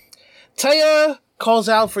Taya calls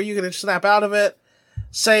out for Yugi to snap out of it,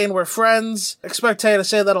 saying we're friends. Expect Taya to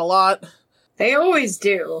say that a lot. They always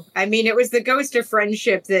do. I mean, it was the ghost of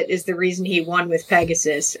friendship that is the reason he won with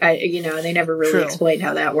Pegasus. They never really explained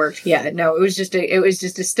how that worked. Yeah, no, it was just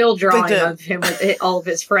a still drawing of him with all of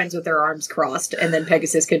his friends with their arms crossed, and then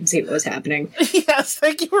Pegasus couldn't see what was happening. Yes,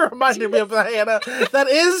 thank you for reminding me of that, Hannah. That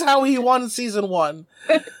is how he won season 1.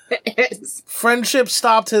 Yes. Friendship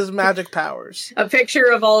stopped his magic powers. A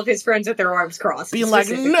picture of all of his friends with their arms crossed. Being like,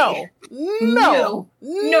 no, you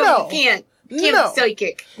can't. Can't be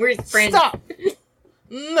psychic. We're friends. Stop.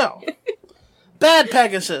 No. Bad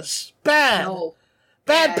Pegasus. Bad. No.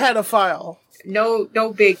 Bad pedophile. No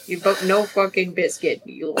fucking biscuit,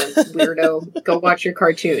 you little weirdo. Go watch your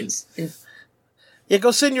cartoons. Yeah,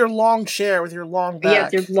 go sit in your long chair with your long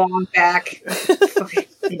back. Yeah, your long back.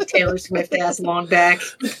 Taylor Swift ass long back.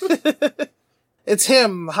 It's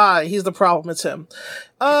him. Hi, he's the problem. It's him.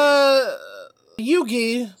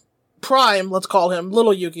 Yugi Prime, let's call him,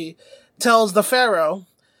 little Yugi, tells the Pharaoh,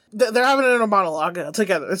 they're having an inner monologue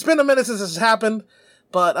together. It's been a minute since this has happened,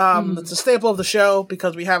 but it's a staple of the show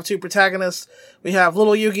because we have 2 protagonists. We have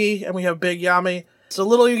little Yugi and we have Big Yami. So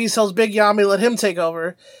little Yugi tells Big Yami, let him take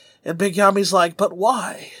over. And Big Yami's like, but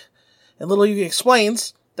why? And little Yugi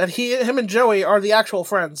explains that him and Joey are the actual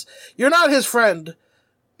friends. You're not his friend,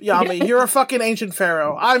 Yami. You're a fucking ancient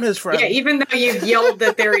pharaoh. I'm his friend. Yeah, even though you've yelled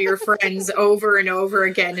that they're your friends over and over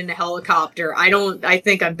again in a helicopter, I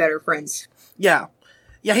think I'm better friends. Yeah.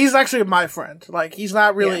 Yeah, he's actually my friend. Like, he's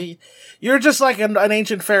not really... Yeah. You're just like an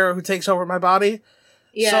ancient pharaoh who takes over my body.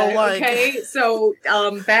 Yeah, so, okay, so,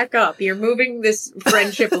 back up. You're moving this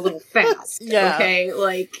friendship a little fast, yeah. Okay?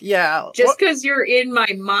 Like, yeah. Just because you're in my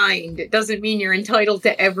mind doesn't mean you're entitled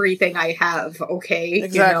to everything I have, okay?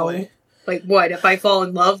 Exactly. You know? Like, what, if I fall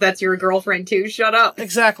in love, that's your girlfriend too? Shut up.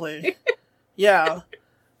 Exactly. Yeah.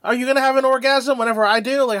 Are you gonna have an orgasm whenever I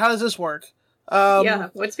do? Like, how does this work? Yeah,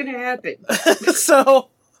 what's gonna happen? So,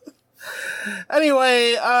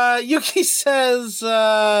 anyway, Yuki says,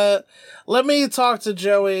 let me talk to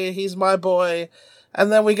Joey, he's my boy.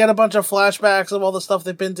 And then we get a bunch of flashbacks of all the stuff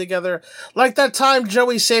they've been together. Like that time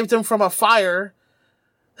Joey saved him from a fire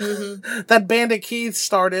that Bandit Keith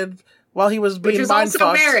started while he was being mind fucked. Which was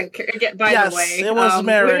also Merrick, by the way. Yes, it was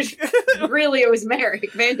Merrick. Really, it was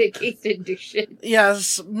Merrick. Bandit Keith didn't do shit.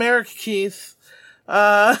 Yes, Merrick Keith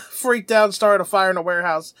freaked out and started a fire in a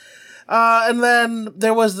warehouse. And then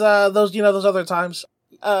there was those other times.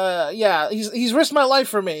 Yeah, he's risked my life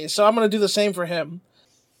for me, so I'm gonna do the same for him.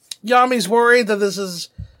 Yami's worried that this is...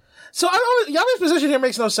 So Yami's position here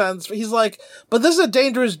makes no sense. He's like, but this is a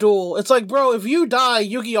dangerous duel. It's like, bro, if you die,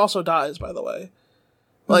 Yugi also dies, by the way.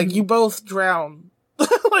 Like, you both drown.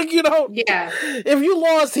 Like, you don't... Yeah. If you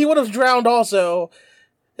lost, he would have drowned also,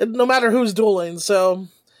 no matter who's dueling. So,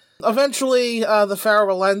 eventually, the Pharaoh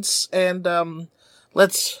relents and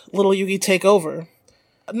lets little Yugi take over.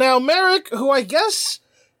 Now, Merrick, who I guess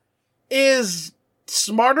is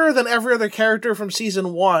smarter than every other character from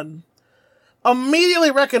season 1,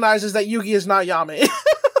 immediately recognizes that Yugi is not Yami.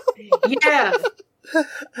 Yeah.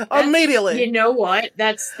 Immediately. You know what?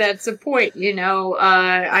 That's a point.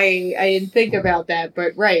 I didn't think about that,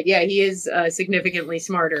 but right, yeah, he is significantly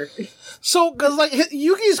smarter. So, because like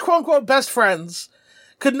Yugi's quote unquote best friends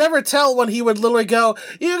could never tell when he would literally go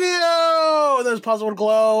Yu-Gi-Oh! And his puzzle would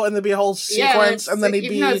glow, and there'd be a whole sequence, and then he'd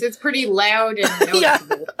be... it's pretty loud and noticeable. Yeah,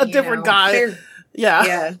 a different guy.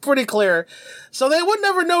 Yeah, pretty clear. So they would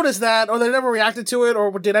never notice that, or they never reacted to it,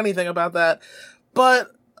 or did anything about that.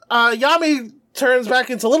 But Yami turns back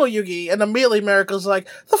into little Yugi, and immediately Miracle's like,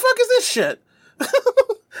 the fuck is this shit?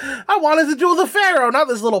 I wanted to duel the Pharaoh, not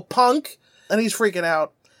this little punk. And he's freaking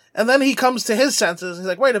out. And then he comes to his senses. He's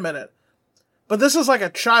like, wait a minute. But this is like a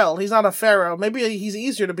child. He's not a pharaoh. Maybe he's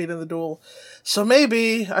easier to beat in the duel. So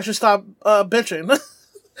maybe I should stop bitching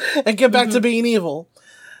and get back to being evil.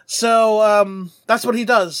 So that's what he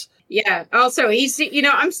does. Yeah. Also, he's,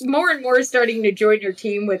 I'm more and more starting to join your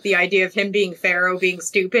team with the idea of him being pharaoh, being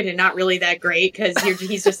stupid and not really that great. Because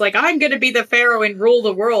he's just like, I'm going to be the pharaoh and rule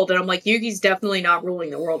the world. And I'm like, Yugi's definitely not ruling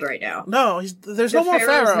the world right now. No, there's no more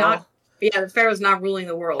pharaoh. Yeah, the Pharaoh's not ruling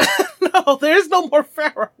the world. No, there's no more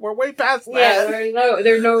Pharaoh. We're way past that.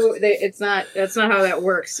 Yeah, that's not how that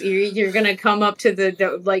works. You're gonna come up to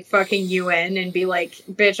the like fucking UN and be like,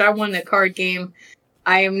 bitch, I won the card game.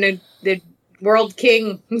 I am the world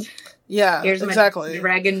king. Yeah, Here's exactly. My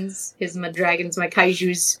dragons. Here's my dragons, my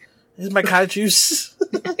kaijus. Here's my kaijus.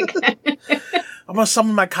 I'm gonna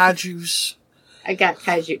summon my kaijus. I got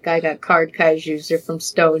kaiju. I got card kaijus. They're from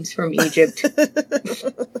stones from Egypt.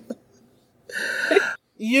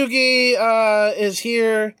 Yugi is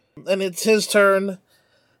here, and it's his turn.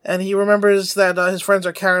 And he remembers that his friends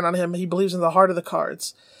are carrying on him. He believes in the heart of the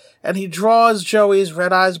cards. And he draws Joey's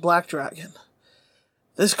Red Eyes Black Dragon.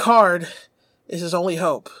 This card is his only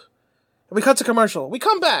hope. And we cut to commercial. We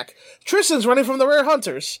come back. Tristan's running from the Rare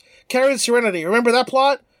Hunters, carrying Serenity. Remember that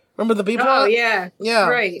plot? Remember the B plot? Oh, yeah. Yeah.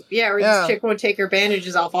 Right. Yeah, where this chick won't take her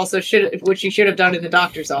bandages off. Also, which she should have done in the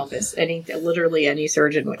doctor's office. Literally any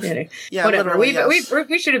surgeon would. Yeah, whatever. We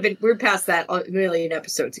should have been. We're past that a million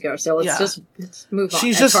episodes ago. So let's move on.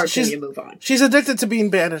 She's move on. She's addicted to being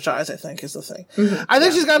bandaged eyes, I think, is the thing. Mm-hmm. I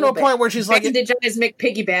think she's gotten to a point where she's like bandaged eyes make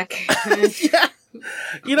piggyback. Yeah.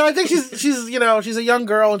 I think she's a young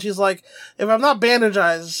girl, and she's like, if I'm not bandaged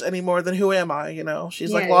eyes anymore, then who am I?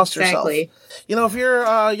 She's lost herself. If you're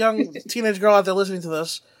a young teenage girl out there listening to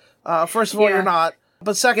this, first of all, you're not.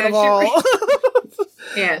 But second of all,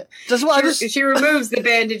 she removes the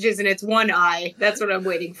bandages and it's one eye. That's what I'm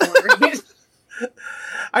waiting for.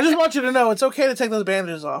 I just want you to know it's okay to take those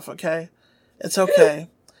bandages off. Okay, it's okay.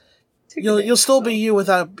 You'll still be you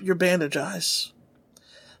without your bandage eyes.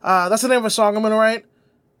 That's the name of a song I'm gonna write.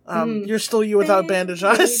 You're still you without bandage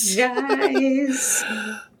eyes.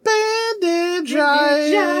 Bandage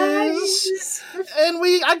eyes. And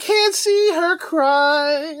I can't see her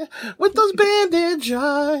cry with those bandage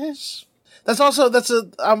eyes. I'm also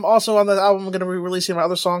on the album I'm gonna be releasing my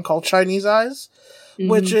other song called Chinese Eyes,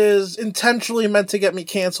 which is intentionally meant to get me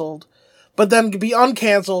canceled, but then be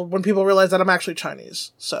uncanceled when people realize that I'm actually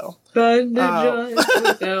Chinese. So bandage eyes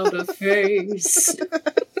without a face.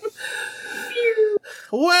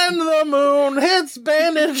 When the moon hits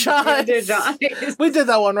bandage eyes. We did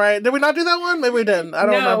that one, right? Did we not do that one? Maybe we didn't. I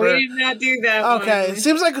don't remember. No, we did not do that one. Okay,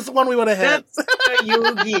 seems like it's the one we would have hit. That's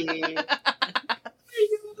Yugi.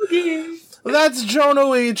 That's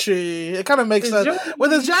Jonoichi. It kind of makes sense.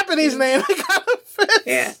 With his Japanese name, it kind of fits.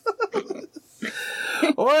 Yeah.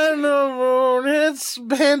 When the moon hits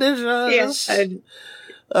bandage eyes.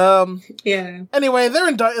 Yeah. Anyway, they're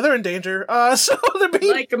in danger. So they're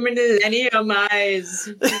being like a millennium eyes.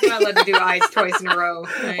 You're not allowed to do eyes twice in a row.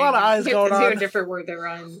 A lot of eyes going on. Do a different word they're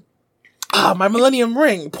on. My millennium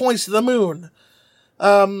ring points to the moon.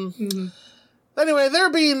 Anyway, they're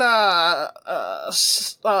being not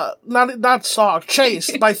stalked,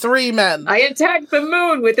 chased by three men. I attacked the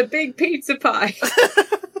moon with a big pizza pie.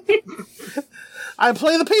 I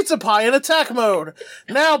play the pizza pie in attack mode.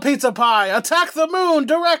 Now, pizza pie, attack the moon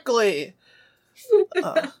directly.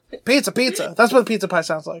 Pizza. That's what the pizza pie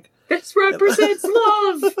sounds like. This represents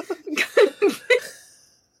love.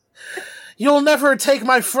 You'll never take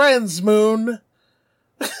my friends, moon.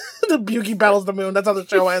 The Yugi battles the moon. That's how the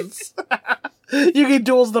show ends. Yugi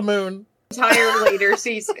duels the moon. Entire later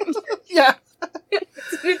season. Yeah.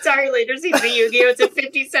 It's an entire later season of Yu-Gi-Oh! It's a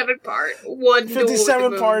 57-part one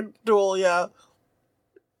 57-part duel, yeah.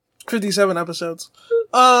 57 episodes.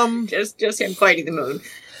 Just him fighting the moon.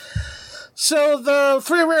 So the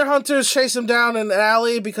three Rare Hunters chase him down an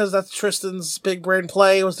alley because that's Tristan's big brain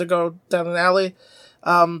play, was to go down an alley.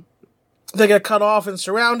 They get cut off and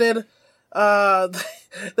surrounded.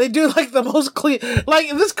 They do like the most clean, like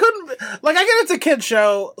this couldn't, like I get it's a kid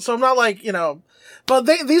show, so I'm not like, but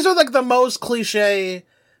these are like the most cliche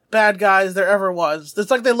bad guys there ever was.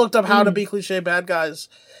 It's like they looked up how to be cliche bad guys.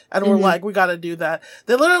 And we're like, we gotta do that.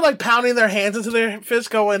 They're literally like pounding their hands into their fists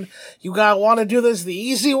going, you want to do this the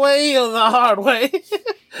easy way or the hard way?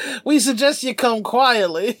 We suggest you come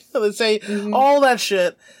quietly. They say all that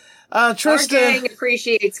shit. Tristan... Our gang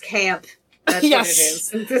appreciates camp. That's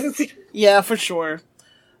what it is. Yeah, for sure.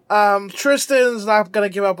 Tristan's not gonna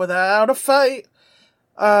give up without a fight.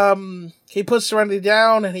 He puts Serenity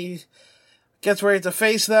down and he gets ready to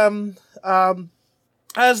face them.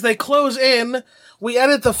 As they close in, we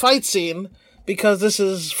edit the fight scene because this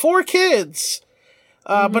is for kids.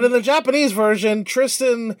 But in the Japanese version,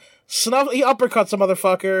 Tristan he uppercuts a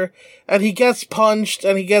motherfucker and he gets punched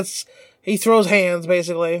and he throws hands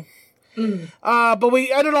basically. But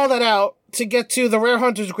we edit all that out to get to the Rare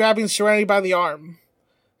Hunters grabbing Serenity by the arm.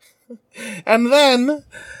 And then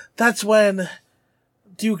that's when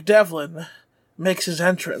Duke Devlin makes his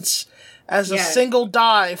entrance as a single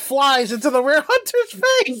die flies into the Rare Hunter's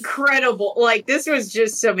face. Incredible. Like, this was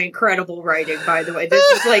just some incredible writing, by the way. This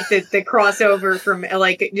is like the crossover from,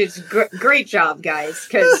 like, it's great job, guys,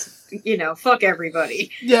 because, fuck everybody.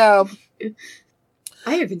 Yeah.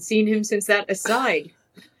 I haven't seen him since that aside.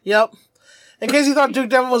 Yep. In case you thought Duke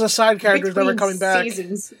Devlin was a side character who's never coming back.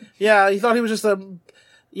 Seasons. Yeah, you thought he was just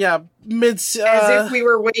mid... As if we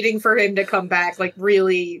were waiting for him to come back, like,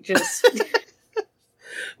 really just...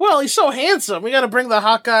 Well, he's so handsome. We gotta bring the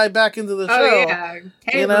hot guy back into the show. Oh, yeah.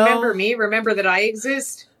 Hey, remember me? Remember that I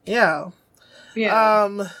exist? Yeah.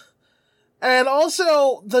 Yeah. And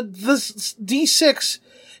also, this D6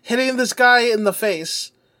 hitting this guy in the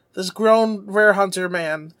face, this grown rare hunter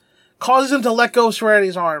man, causes him to let go of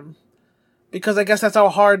Serenity's arm. Because I guess that's how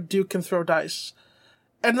hard Duke can throw dice.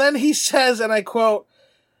 And then he says, and I quote,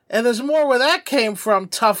 "And there's more where that came from,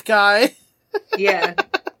 tough guy." Yeah.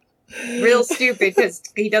 Real stupid, because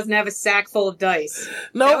he doesn't have a sack full of dice.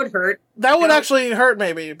 No, that would hurt. That would actually hurt,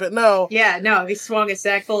 maybe, but no. Yeah, no, he swung a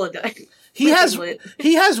sack full of dice. He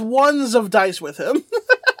has ones of dice with him.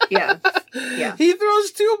 Yeah. He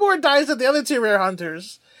throws 2 more dice at the other 2 rare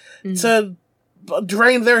hunters to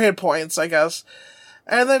drain their hit points, I guess.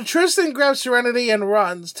 And then Tristan grabs Serenity and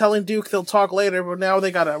runs, telling Duke they'll talk later, but now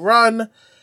they gotta run.